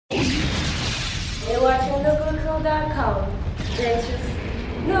You're watching NuclearCare.com. That's just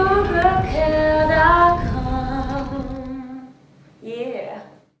NuclearCare.com. Yeah.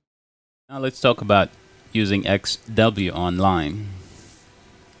 Now let's talk about using XW Online.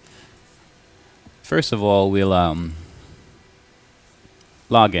 First of all, we'll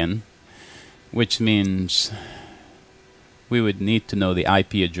log in, which means we would need to know the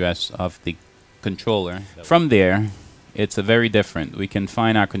IP address of the controller. From there, it's very different. We can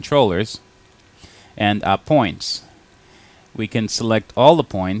find our controllers and our points. We can select all the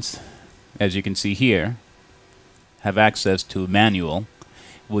points, as you can see here, have access to manual.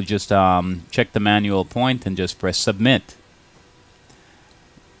 We'll just check the manual point and just press submit.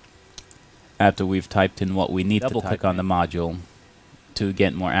 After we've typed in what we need, double click on the module to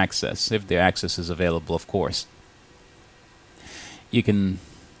get more access, if the access is available, of course. You can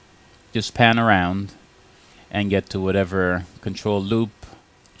just pan around and get to whatever control loop,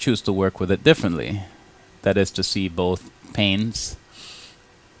 choose to work with it differently. That is to see both panes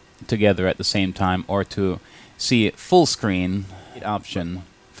together at the same time, or to see full screen option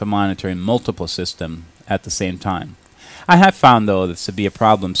for monitoring multiple systems at the same time. I have found though this to be a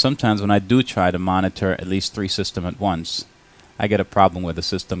problem. Sometimes when I do try to monitor at least 3 systems at once, I get a problem with the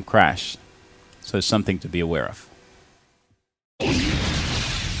system crash. So it's something to be aware of.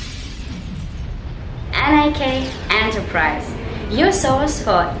 NIK Enterprise, your source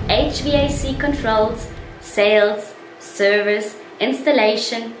for HVAC controls, sales, service,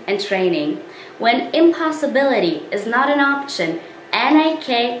 installation, and training. When impossibility is not an option,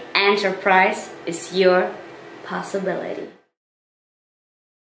 NIK Enterprise is your possibility.